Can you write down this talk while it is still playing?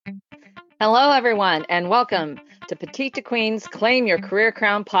Hello, everyone, and welcome to Petite to Queen's Claim Your Career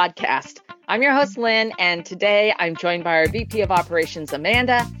Crown podcast. I'm your host, Lynn, and today I'm joined by our VP of Operations,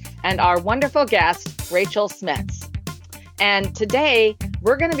 Amanda, and our wonderful guest, Rachel Smets. And today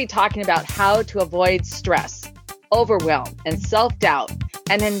we're going to be talking about how to avoid stress, overwhelm, and self-doubt,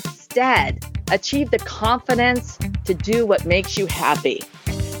 and instead achieve the confidence to do what makes you happy.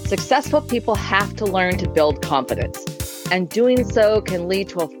 Successful people have to learn to build confidence, and doing so can lead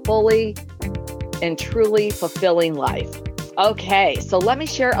to a fully and truly fulfilling life. Okay, so let me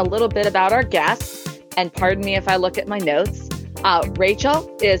share a little bit about our guest, and pardon me if I look at my notes.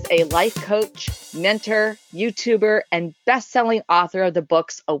 Rachel is a life coach, mentor, YouTuber, and best-selling author of the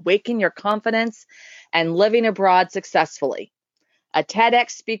books Awaken Your Confidence and Living Abroad Successfully, a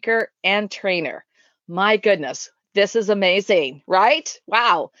TEDx speaker and trainer. My goodness, this is amazing, right?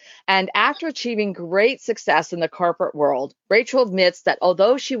 Wow. And after achieving great success in the corporate world, Rachel admits that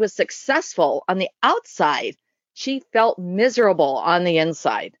although she was successful on the outside, she felt miserable on the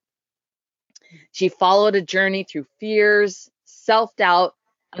inside. She followed a journey through fears, self-doubt,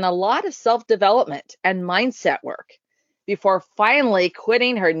 and a lot of self-development and mindset work before finally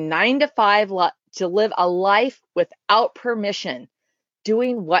quitting her 9-to-5 to live a life without permission,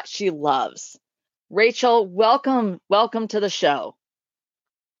 doing what she loves. Rachel, welcome to the show.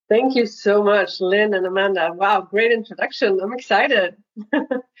 Thank you so much, Lynn and Amanda. Wow, great introduction. I'm excited.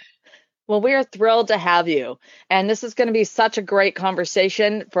 Well, we are thrilled to have you. And this is going to be such a great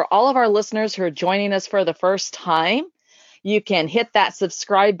conversation for all of our listeners who are joining us for the first time. You can hit that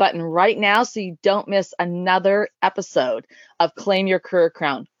subscribe button right now so you don't miss another episode of Claim Your Career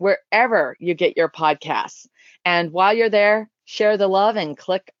Crown, wherever you get your podcasts. And while you're there, share the love and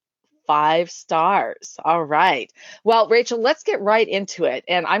click 5 stars. All right. Well, Rachel, let's get right into it.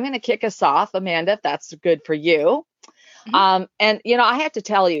 And I'm going to kick us off, Amanda, if that's good for you. Mm-hmm. And, I have to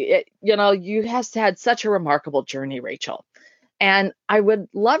tell you, you have had such a remarkable journey, Rachel. And I would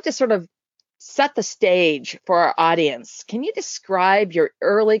love to sort of set the stage for our audience. Can you describe your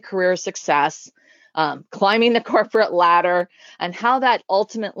early career success, climbing the corporate ladder, and how that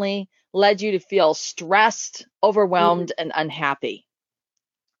ultimately led you to feel stressed, overwhelmed, and unhappy?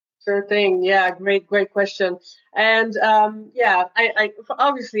 Sure thing. Yeah, great question. And I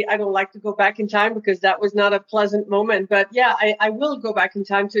obviously I don't like to go back in time because that was not a pleasant moment. But yeah, I will go back in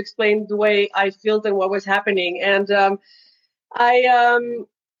time to explain the way I felt and what was happening. And I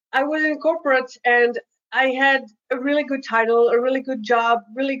was in corporate and I had a really good title, a really good job,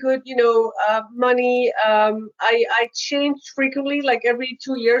 really good, money. I changed frequently, like every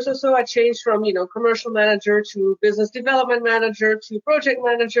 2 years or so. I changed from, commercial manager to business development manager to project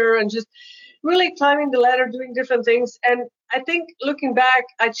manager, and just really climbing the ladder, doing different things. And I think looking back,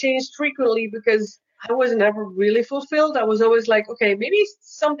 I changed frequently because I was never really fulfilled. I was always like, okay, maybe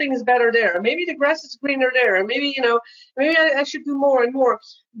something is better there. Maybe the grass is greener there. And maybe, maybe I should do more and more.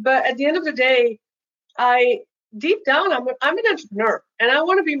 But at the end of the day, deep down, I'm an entrepreneur and I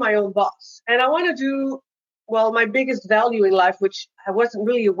want to be my own boss. And I want to do, my biggest value in life, which I wasn't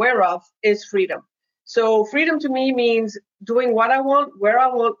really aware of, is freedom. So freedom to me means doing what I want, where I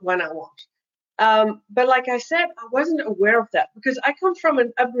want, when I want. But like I said, I wasn't aware of that because I come from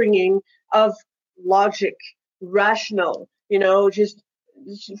an upbringing of logic, rational, just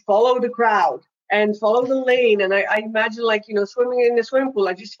follow the crowd and follow the lane. And I imagine swimming in the swimming pool.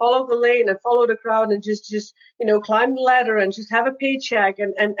 I just follow the lane and follow the crowd and just climb the ladder and just have a paycheck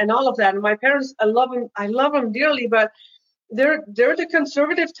and all of that. And my parents, I love them dearly, but they're the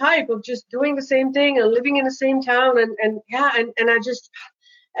conservative type of just doing the same thing and living in the same town. And I just,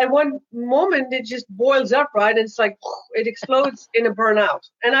 at one moment it just boils up, right? And it's like it explodes in a burnout.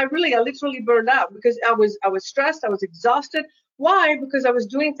 And I literally burned out because I was stressed, I was exhausted. Why? Because I was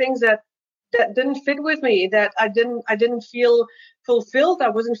doing things that didn't fit with me, that I didn't feel fulfilled. I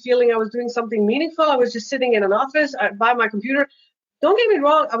wasn't feeling I was doing something meaningful. I was just sitting in an office by my computer. Don't get me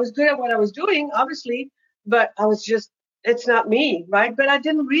wrong, I was good at what I was doing, obviously, but I was just, it's not me, right? But I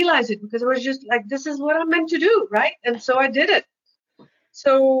didn't realize it because I was just like, this is what I'm meant to do, right? And so I did it.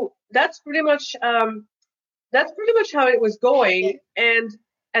 So that's pretty much how it was going. And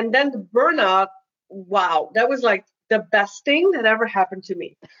then the burnout, wow, that was like the best thing that ever happened to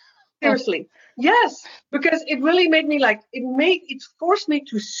me. Seriously. Yes, because it really made me it forced me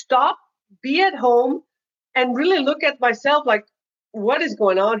to stop, be at home, and really look at myself like, what is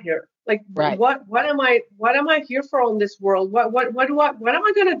going on here? Like, right. What am I here for in this world? What am I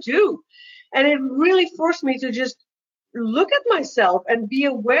going to do? And it really forced me to just look at myself and be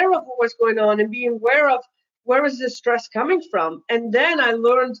aware of what was going on and be aware of where is this stress coming from. And then I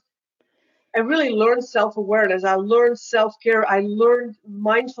learned I really learned self-awareness. I learned self-care. I learned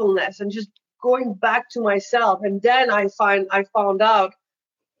mindfulness and just going back to myself. And then I found out,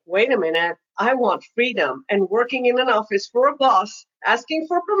 wait a minute, I want freedom. And working in an office for a boss, asking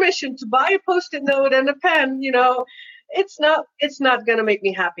for permission to buy a post-it note and a pen, it's not going to make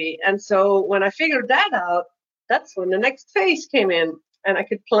me happy. And so when I figured that out, that's when the next phase came in, and I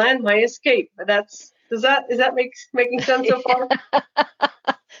could plan my escape. But is that making sense so far?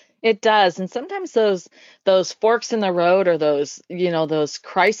 It does. And sometimes those forks in the road, or those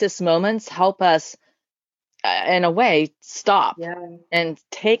crisis moments, help us in a way stop and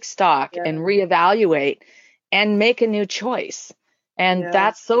take stock and reevaluate and make a new choice. And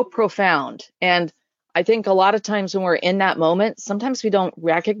that's so profound. And I think a lot of times when we're in that moment, sometimes we don't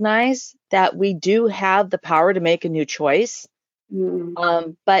recognize that we do have the power to make a new choice.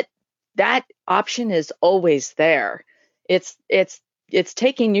 But that option is always there. It's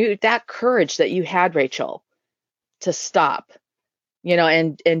taking you that courage that you had, Rachel, to stop,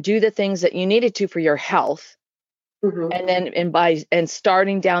 and do the things that you needed to for your health. And then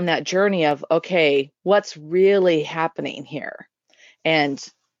starting down that journey of, okay, what's really happening here? And,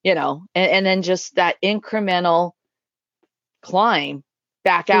 and then just that incremental climb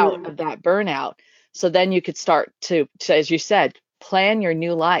back out of that burnout. So then you could start to, as you said, plan your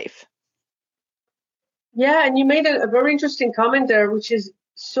new life. Yeah, and you made a very interesting comment there, which is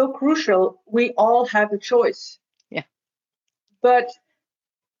so crucial. We all have a choice. Yeah. But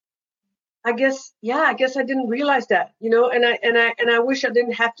I guess I didn't realize that, and I wish I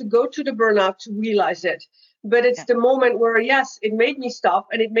didn't have to go to the burnout to realize it. But it's the moment where, yes, it made me stop,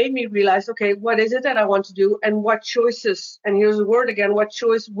 and it made me realize, okay, what is it that I want to do, and what choices, and here's the word again, what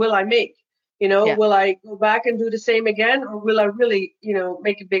choice will I make? Will I go back and do the same again, or will I really,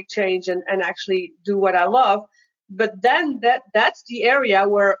 make a big change and actually do what I love? But then that's the area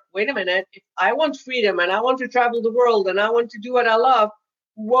where, wait a minute, if I want freedom and I want to travel the world and I want to do what I love,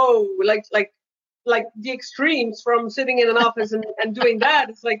 whoa, like the extremes from sitting in an office and doing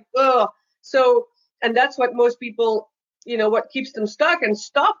that. It's like, ugh. So, and that's what most people, what keeps them stuck and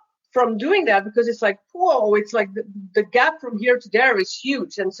stop from doing that, because it's like, whoa, it's like the gap from here to there is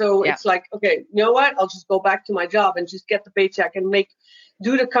huge. And so it's like, okay, you know what? I'll just go back to my job and just get the paycheck and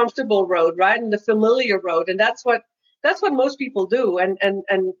do the comfortable road, right? And the familiar road. And that's what most people do. And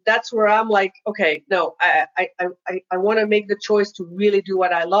that's where I'm like, okay, no, I want to make the choice to really do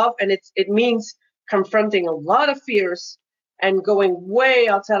what I love. And it means confronting a lot of fears and going way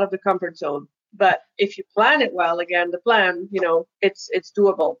outside of the comfort zone. But if you plan it well, again, the plan, it's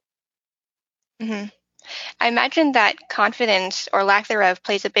doable. Mm-hmm. I imagine that confidence or lack thereof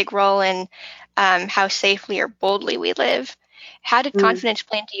plays a big role in how safely or boldly we live. How did confidence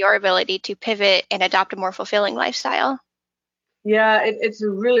play into your ability to pivot and adopt a more fulfilling lifestyle? Yeah, it's a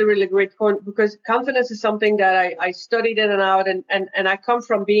really, really great point, because confidence is something that I studied in and out, and I come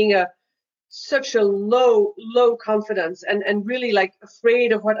from being such a low confidence and really like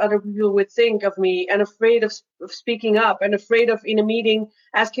afraid of what other people would think of me, and afraid of speaking up, and afraid of in a meeting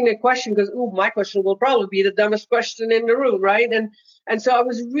asking a question because, my question will probably be the dumbest question in the room, right? And so I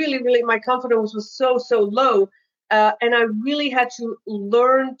was really, really, my confidence was so low. And I really had to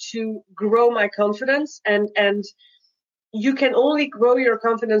learn to grow my confidence. And you can only grow your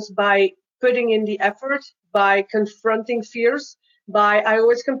confidence by putting in the effort, by confronting fears, I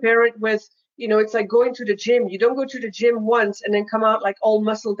always compare it with, it's like going to the gym. You don't go to the gym once and then come out like all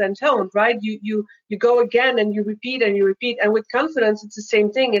muscled and toned, right? You go again and you repeat and you repeat. And with confidence, it's the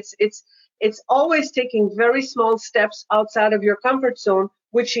same thing. It's always taking very small steps outside of your comfort zone,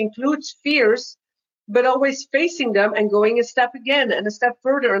 which includes fears, but always facing them and going a step again and a step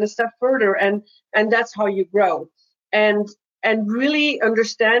further and a step further. And that's how you grow. And really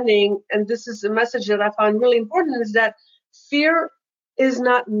understanding, and this is a message that I found really important, is that fear is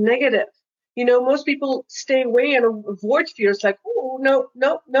not negative. Most people stay away and avoid fears, like, oh, no,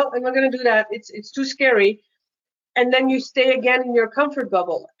 I'm not going to do that. It's too scary. And then you stay again in your comfort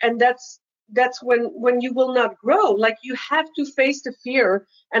bubble. And that's when you will not grow. Like, you have to face the fear.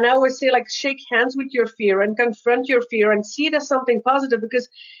 And I always say, like, shake hands with your fear and confront your fear and see it as something positive, because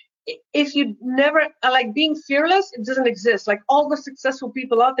if you never, like, being fearless, it doesn't exist. Like, all the successful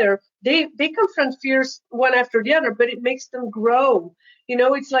people out there, they confront fears one after the other, but it makes them grow.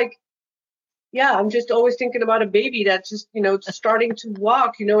 It's like, yeah, I'm just always thinking about a baby that's just, starting to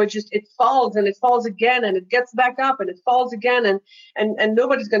walk, it falls and it falls again and it gets back up and it falls again. And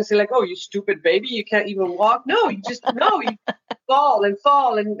nobody's going to say like, oh, you stupid baby, you can't even walk. No, you fall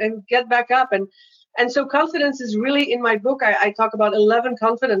and get back up. And so confidence is really, in my book, I talk about 11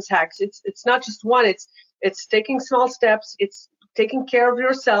 confidence hacks. It's not just one, it's taking small steps. It's taking care of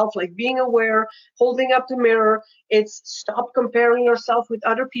yourself, like being aware, holding up the mirror. It's stop comparing yourself with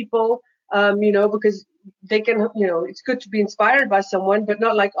other people, because they can, it's good to be inspired by someone, but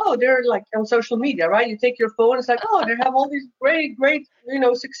not like, oh, they're like on social media, right? You take your phone, it's like, oh, they have all these great,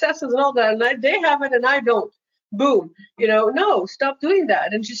 successes and all that, and they have it and I don't. Boom. No, stop doing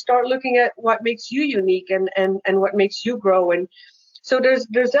that and just start looking at what makes you unique and what makes you grow. And so there's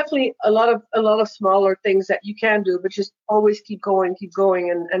definitely a lot of smaller things that you can do, but just always keep going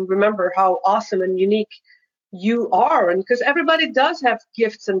and remember how awesome and unique you are. And because everybody does have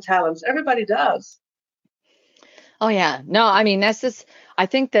gifts and talents. Everybody does. Oh yeah. No, I mean, I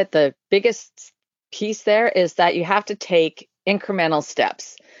think that the biggest piece there is that you have to take incremental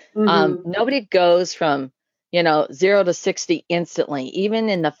steps. Nobody goes from, 0 to 60 instantly, even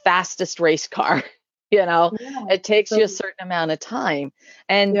in the fastest race car. It takes you a certain amount of time.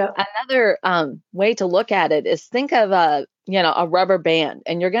 And another way to look at it is think of a rubber band,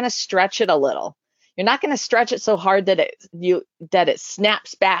 and you're going to stretch it a little. You're not going to stretch it so hard that it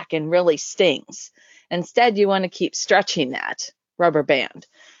snaps back and really stings. Instead, you want to keep stretching that rubber band.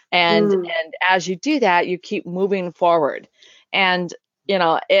 And as you do that, you keep moving forward. And,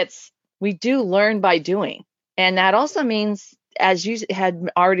 we do learn by doing. And that also means, as you had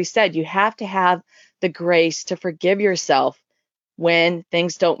already said, you have to have the grace to forgive yourself when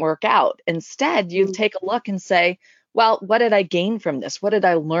things don't work out. Instead, you take a look and say, well, what did I gain from this? What did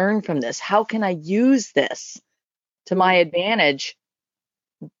I learn from this? How can I use this to my advantage,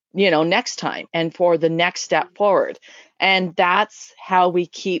 next time and for the next step forward? And that's how we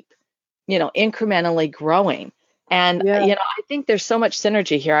keep, incrementally growing. And, I think there's so much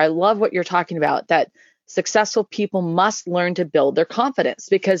synergy here. I love what you're talking about, that successful people must learn to build their confidence,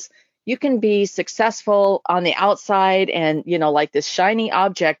 because you can be successful on the outside and, like this shiny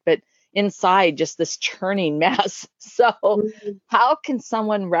object, but inside just this churning mess. So how can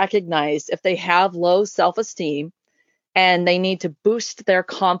someone recognize if they have low self-esteem and they need to boost their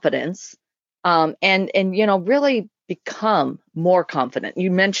confidence and really become more confident?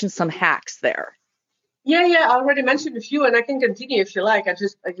 You mentioned some hacks there. Yeah, I already mentioned a few, and I can continue if you like. I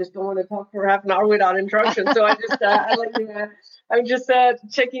just don't want to talk for half an hour without interruption. So I'm just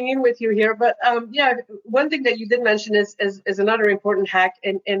checking in with you here. But one thing that you did mention is another important hack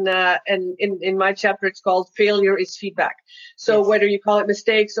in my chapter. It's called failure is feedback. So whether you call it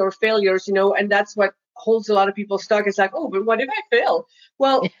mistakes or failures, and that's what holds a lot of people stuck. It's like, oh, but what if I fail?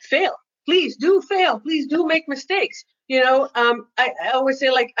 Well, fail. Please do fail. Please do make mistakes. I always say,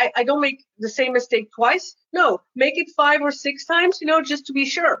 like, I don't make the same mistake twice. No, make it 5 or 6 times, just to be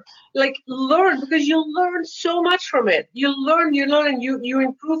sure. Like, learn, because you learn so much from it. You learn, and you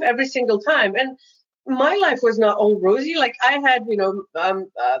improve every single time. And my life was not all rosy. Like, I had,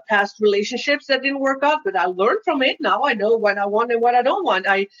 past relationships that didn't work out, but I learned from it. Now I know what I want and what I don't want.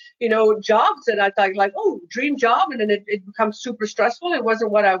 Jobs that I thought, like, oh, dream job, and then it becomes super stressful. It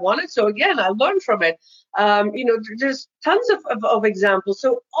wasn't what I wanted. So again, I learned from it. There's tons of examples.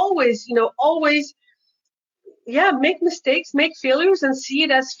 So always, make mistakes, make failures, and see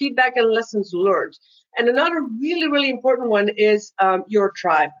it as feedback and lessons learned. And another really, really important one is your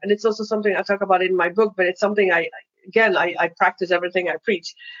tribe. And it's also something I talk about in my book, but it's something I practice everything I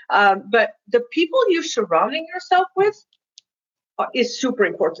preach. But the people you're surrounding yourself with is super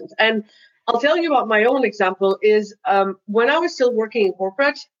important. And I'll tell you about my own example is when I was still working in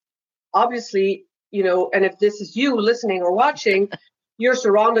corporate, obviously, and if this is you listening or watching, you're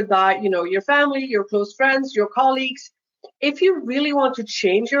surrounded by, your family, your close friends, your colleagues. If you really want to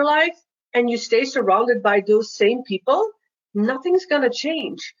change your life and you stay surrounded by those same people, nothing's going to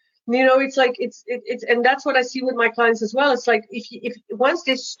change. It's like, it's, and that's what I see with my clients as well. It's like, if once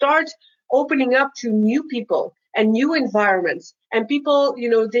they start opening up to new people and new environments and people,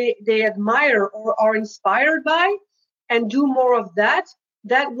 they admire or are inspired by, and do more of that,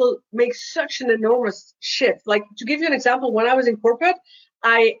 that will make such an enormous shift. Like, to give you an example, when I was in corporate,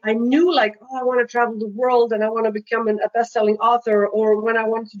 I knew, like, oh, I want to travel the world and I want to become a best-selling author, or when I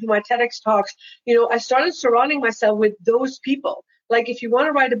wanted to do my TEDx talks, I started surrounding myself with those people. Like, if you want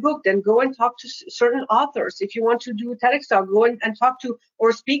to write a book, then go and talk to certain authors. If you want to do a TEDx talk, go and talk to, or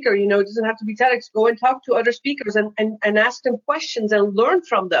a speaker, it doesn't have to be TEDx, go and talk to other speakers and ask them questions and learn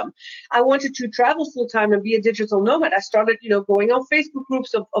from them. I wanted to travel full time and be a digital nomad. I started, going on Facebook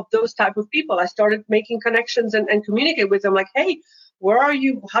groups of those type of people. I started making connections and communicate with them, like, hey, where are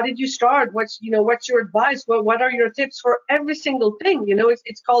you? How did you start? What's your advice? What are your tips for every single thing?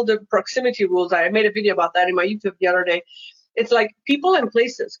 It's called the proximity rules. I made a video about that in my YouTube the other day. It's like people and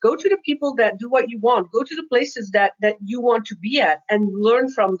places. Go to the people that do what you want. Go to the places that you want to be at and learn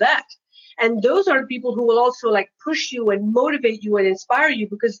from that. And those are the people who will also like push you and motivate you and inspire you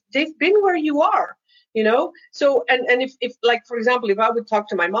because they've been where you are. So and if like, for example, if I would talk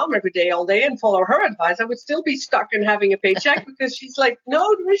to my mom every day all day and follow her advice, I would still be stuck in having a paycheck because she's like,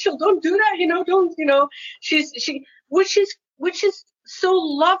 no, Rachel, don't do that, don't, which is so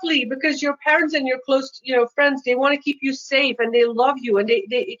lovely because your parents and your close friends, they want to keep you safe and they love you and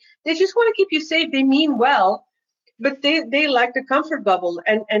they just want to keep you safe. They mean well, but they like the comfort bubble.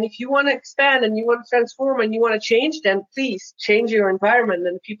 And if you want to expand and you want to transform and you want to change, then please change your environment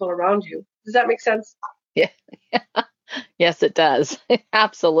and the people around you. Does that make sense? Yeah. Yes, it does.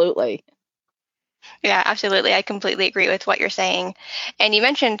 Absolutely. Yeah, absolutely. I completely agree with what you're saying. And you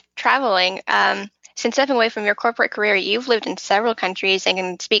mentioned traveling. Since stepping away from your corporate career, you've lived in several countries and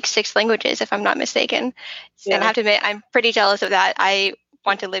can speak 6 languages, if I'm not mistaken. Yeah. And I have to admit, I'm pretty jealous of that. I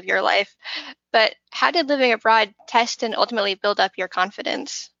want to live your life. But how did living abroad test and ultimately build up your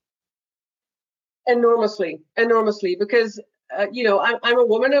confidence? Enormously, because I'm a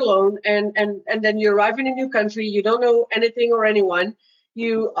woman alone, and then you arrive in a new country, you don't know anything or anyone.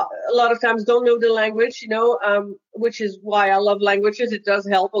 You a lot of times don't know the language, which is why I love languages. It does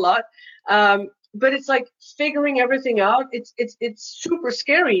help a lot. But it's like figuring everything out. It's super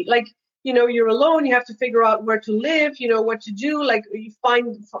scary. Like, you're alone. You have to figure out where to live, what to do. Like you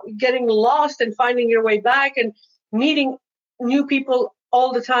getting lost and finding your way back and meeting new people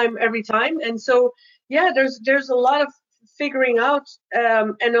all the time, every time. And so, yeah, there's a lot of figuring out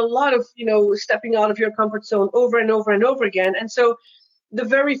and a lot of, stepping out of your comfort zone over and over and over again. And so the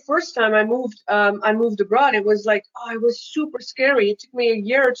very first time I moved abroad, it was like, it was super scary. It took me a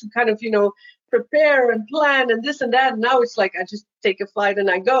year to kind of, prepare and plan and this and that. And now it's like, I just take a flight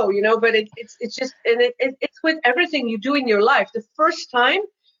and I go, but it's just, and it's with everything you do in your life. The first time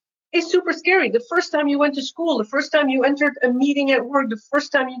is super scary. The first time you went to school, the first time you entered a meeting at work, the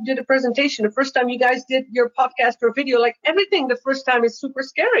first time you did a presentation, the first time you guys did your podcast or video, like everything, the first time is super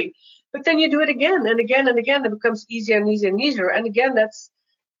scary. But then you do it again and again and again. It becomes easier and easier and easier. And again, that's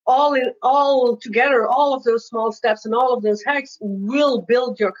all together, all of those small steps and all of those hacks will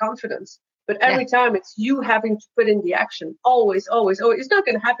build your confidence. But every time it's you having to put in the action. Always, always, always. It's not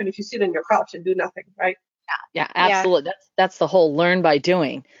going to happen if you sit on your couch and do nothing, right? Yeah, absolutely. Yeah. That's the whole learn by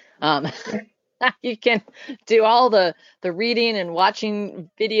doing. You can do all the reading and watching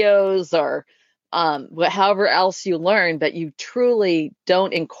videos or however else you learn, but you truly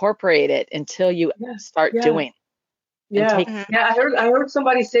don't incorporate it until you start doing. Yeah, I heard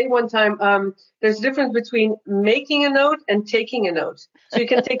somebody say one time, there's a difference between making a note and taking a note. So you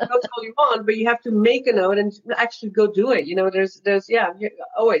can take notes all you want, but you have to make a note and actually go do it. There's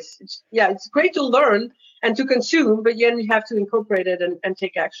always. It's great to learn and to consume, but then you have to incorporate it and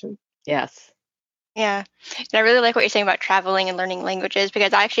take action. Yes. Yeah. And I really like what you're saying about traveling and learning languages,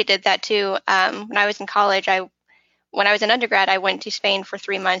 because I actually did that too. When I was in college, when I was in undergrad, I went to Spain for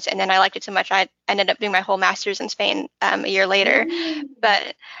 3 months, and then I liked it so much I ended up doing my whole master's in Spain a year later.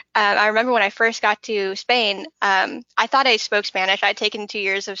 But I remember when I first got to Spain, I thought I spoke Spanish. I'd taken 2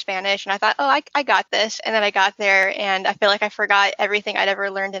 years of Spanish, and I thought, I got this. And then I got there, and I feel like I forgot everything I'd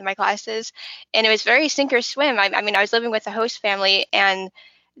ever learned in my classes. And it was very sink or swim. I mean, I was living with a host family, and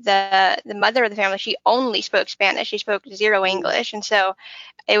the mother of the family, she only spoke Spanish. She spoke 0 English. And so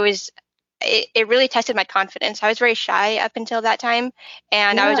it really tested my confidence. I was very shy up until that time,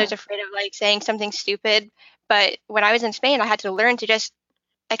 and I was always afraid of like saying something stupid. But when I was in Spain, I had to learn to just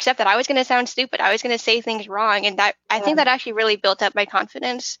accept that I was going to sound stupid. I was going to say things wrong. And that I think that actually really built up my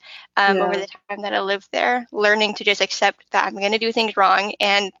confidence over the time that I lived there, learning to just accept that I'm going to do things wrong.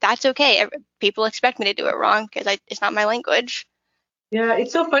 And that's okay. People expect me to do it wrong because it's not my language. Yeah,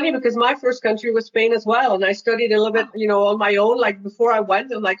 it's so funny because my first country was Spain as well. And I studied a little bit, on my own, like before I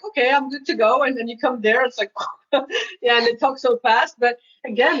went. I'm like, okay, I'm good to go. And then you come there, it's like, and they talk so fast. But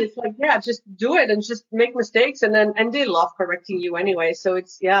again, it's like, just do it and just make mistakes. And they love correcting you anyway. So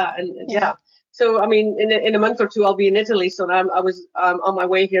it's, So, I mean, in a month or two, I'll be in Italy. So I was on my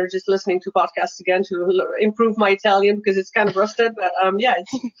way here just listening to podcasts again to improve my Italian because it's kind of rusted. But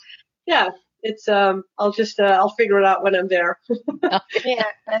it's I'll figure it out when I'm there. Yeah,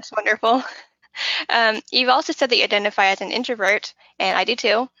 that's wonderful. You've also said that you identify as an introvert, and I do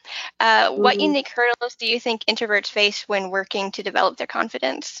too. What unique hurdles do you think introverts face when working to develop their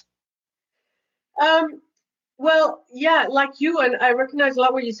confidence? Well, yeah, like you, and I recognize a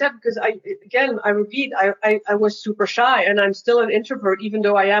lot what you said because I repeat, I was super shy, and I'm still an introvert, even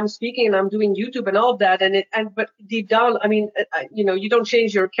though I am speaking and I'm doing YouTube and all of that. But deep down, I mean, you don't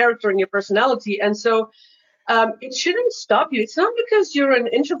change your character and your personality, and so it shouldn't stop you. It's not because you're an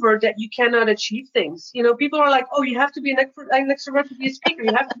introvert that you cannot achieve things. People are like, oh, you have to be an extrovert to be a speaker.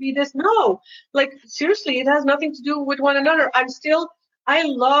 You have to be this. No, like seriously, it has nothing to do with one another. I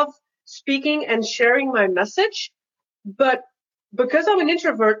love speaking and sharing my message, but because I'm an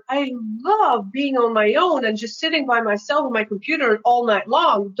introvert, I love being on my own and just sitting by myself on my computer all night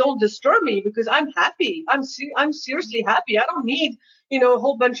long. Don't disturb me because I'm happy. I'm seriously happy. I don't need, a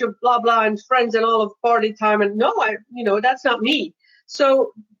whole bunch of blah, blah and friends and all of party time. And no, that's not me.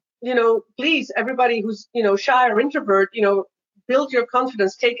 So, please, everybody who's, shy or introvert, build your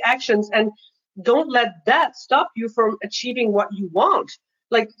confidence, take actions, and don't let that stop you from achieving what you want.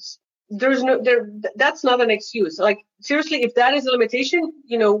 Like, that's not an excuse. Like, seriously, if that is a limitation,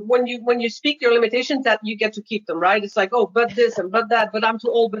 when you speak your limitations, that you get to keep them, right? It's like, oh, but this and but that, but I'm too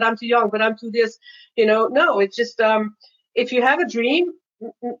old, but I'm too young, but I'm too this, no, it's just, if you have a dream,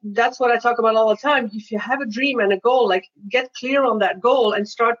 that's what I talk about all the time. If you have a dream and a goal, like, get clear on that goal and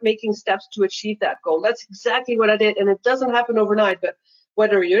start making steps to achieve that goal. That's exactly what I did. And it doesn't happen overnight, but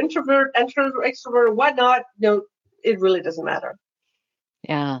whether you're introvert, extrovert, whatnot, it really doesn't matter.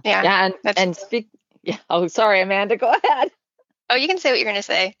 Yeah. And speak. Yeah. Oh, sorry, Amanda. Go ahead. Oh, you can say what you're going to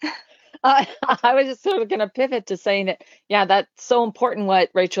say. I was just sort of going to pivot to saying that. Yeah, that's so important. What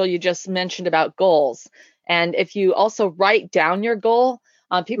Rachel you just mentioned about goals, and if you also write down your goal,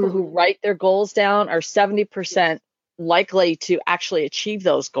 people who write their goals down are 70% likely to actually achieve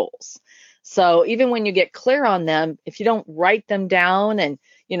those goals. So even when you get clear on them, if you don't write them down and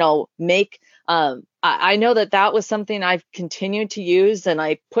make I know that was something I've continued to use, and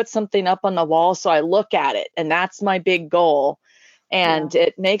I put something up on the wall so I look at it, and that's my big goal. And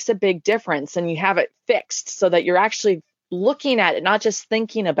it makes a big difference, and you have it fixed so that you're actually looking at it, not just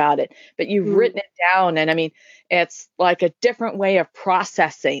thinking about it, but you've written it down. And I mean, it's like a different way of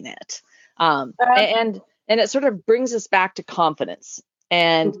processing it. And it sort of brings us back to confidence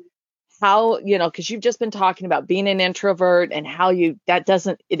and how, because you've just been talking about being an introvert and how it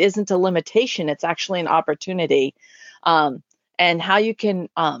isn't a limitation, it's actually an opportunity. And how you can,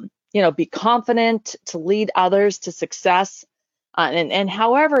 be confident to lead others to success, and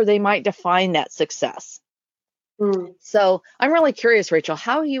however they might define that success. So I'm really curious, Rachel,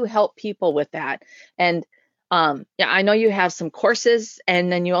 how you help people with that. And I know you have some courses,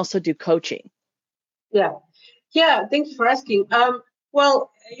 and then you also do coaching. Yeah. Thank you for asking.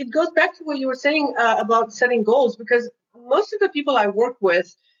 Well, it goes back to what you were saying about setting goals, because most of the people I work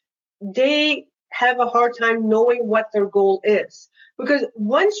with, they have a hard time knowing what their goal is. Because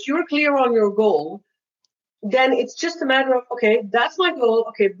once you're clear on your goal, then it's just a matter of, okay, that's my goal.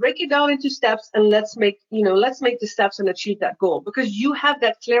 Okay, break it down into steps and let's make the steps and achieve that goal, because you have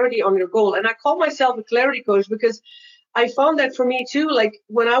that clarity on your goal. And I call myself a clarity coach because I found that for me too, like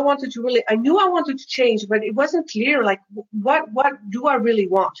when I wanted to I knew I wanted to change, but it wasn't clear, like what do I really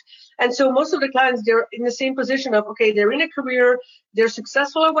want? And so most of the clients, they're in the same position of, okay, they're in a career, they're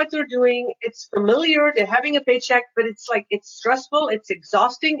successful at what they're doing, it's familiar, they're having a paycheck, but it's like, it's stressful, it's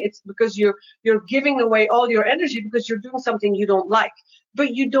exhausting, it's because you're giving away all your energy because you're doing something you don't like,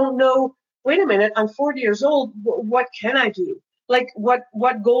 but you don't know, wait a minute, I'm 40 years old, what can I do? Like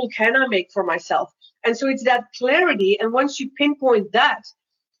what goal can I make for myself? And so it's that clarity. And once you pinpoint that,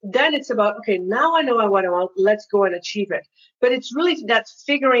 then it's about, okay, now I know what I want. Let's go and achieve it. But it's really that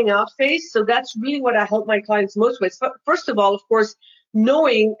figuring out phase. So that's really what I help my clients most with. First of all, of course,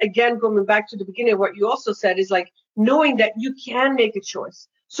 knowing, again, going back to the beginning of what you also said, is like knowing that you can make a choice.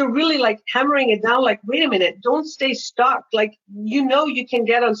 So really like hammering it down, like, wait a minute, don't stay stuck. Like, you can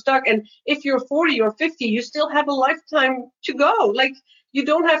get unstuck. And if you're 40 or 50, you still have a lifetime to go. Like, you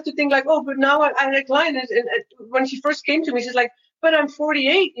don't have to think like, oh, but now I had a client, and when she first came to me, she's like, but I'm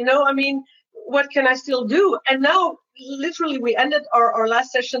 48, I mean, what can I still do? And now literally we ended our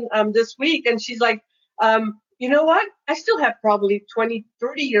last session this week, and she's like, you know what? I still have probably 20,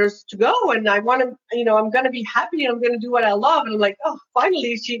 30 years to go, and I want to, I'm going to be happy, and I'm going to do what I love. And I'm like, oh,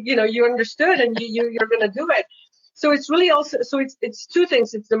 finally, you understood, and you're going to do it. So it's really also, it's two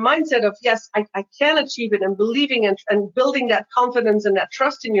things. It's the mindset of, yes, I can achieve it, and believing and building that confidence and that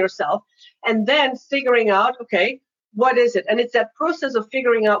trust in yourself, and then figuring out, okay, what is it? And it's that process of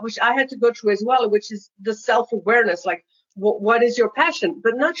figuring out, which I had to go through as well, which is the self-awareness, like, what is your passion?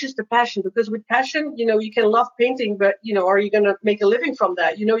 But not just the passion, because with passion, you can love painting, but, are you going to make a living from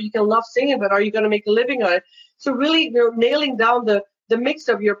that? You can love singing, but are you going to make a living on it? So really, nailing down the mix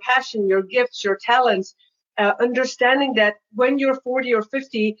of your passion, your gifts, your talents, understanding that when you're 40 or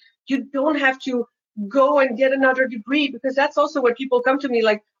 50, you don't have to go and get another degree, because that's also what people come to me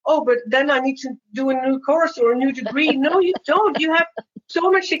like, oh, but then I need to do a new course or a new degree. No, you don't. You have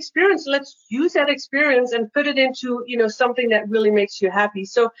so much experience. Let's use that experience and put it into, something that really makes you happy.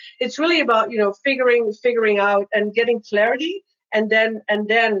 So it's really about, figuring out and getting clarity, and then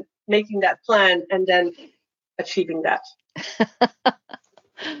making that plan, and then achieving that.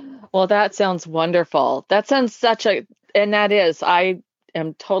 Well, that sounds wonderful. That sounds and that is, I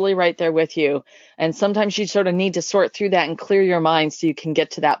am totally right there with you. And sometimes you sort of need to sort through that and clear your mind so you can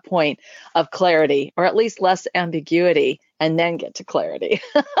get to that point of clarity, or at least less ambiguity, and then get to clarity.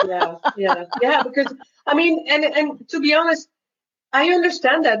 Yeah. Because and to be honest, I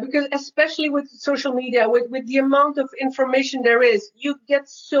understand that, because especially with social media, with the amount of information there is, you get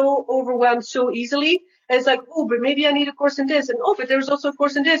so overwhelmed so easily. And it's like, oh, but maybe I need a course in this. And oh, but there's also a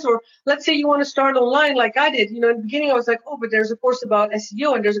course in this. Or let's say you want to start online like I did. In the beginning, I was like, oh, but there's a course about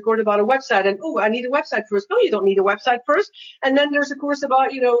SEO, and there's a course about a website. And oh, I need a website first. No, you don't need a website first. And then there's a course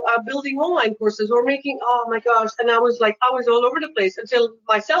about, building online courses or making, oh my gosh. And I was all over the place until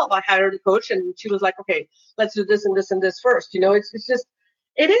myself, I hired a coach, and she was like, okay, let's do this and this and this first. It's just,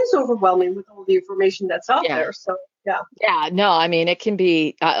 it is overwhelming with all the information that's out there. So, yeah. Yeah, no, it can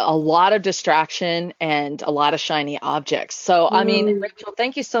be a lot of distraction and a lot of shiny objects. So, Rachel,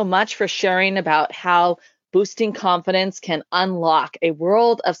 thank you so much for sharing about how boosting confidence can unlock a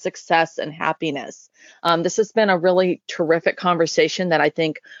world of success and happiness. This has been a really terrific conversation that I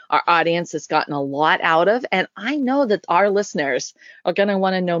think our audience has gotten a lot out of. And I know that our listeners are going to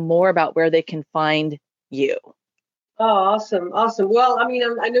want to know more about where they can find you. Oh, awesome. Well, I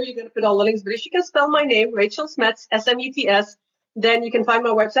know you're going to put all the links, but if you can spell my name, Rachel Smets, Smets, then you can find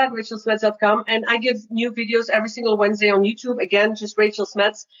my website, rachelsmets.com. And I give new videos every single Wednesday on YouTube. Again, just Rachel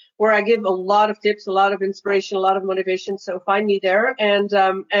Smets, where I give a lot of tips, a lot of inspiration, a lot of motivation. So find me there, and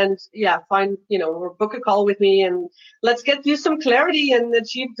or book a call with me, and let's get you some clarity and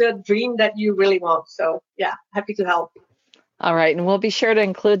achieve the dream that you really want. So yeah, happy to help. All right. And we'll be sure to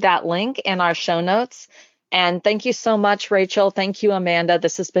include that link in our show notes. And thank you so much, Rachel. Thank you, Amanda.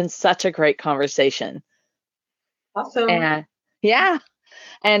 This has been such a great conversation. Awesome.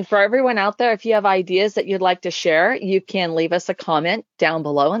 And for everyone out there, if you have ideas that you'd like to share, you can leave us a comment down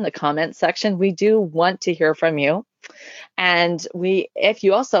below in the comment section. We do want to hear from you. And if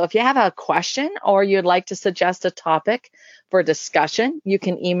you have a question or you'd like to suggest a topic for discussion, you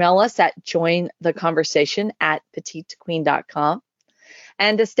can email us at jointheconversation@petitequeen.com.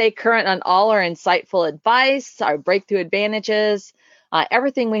 And to stay current on all our insightful advice, our breakthrough advantages,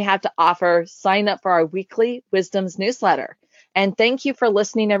 everything we have to offer, sign up for our weekly Wisdoms newsletter. And thank you for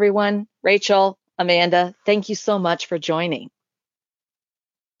listening, everyone. Rachel, Amanda, thank you so much for joining.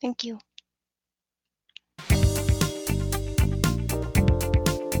 Thank you.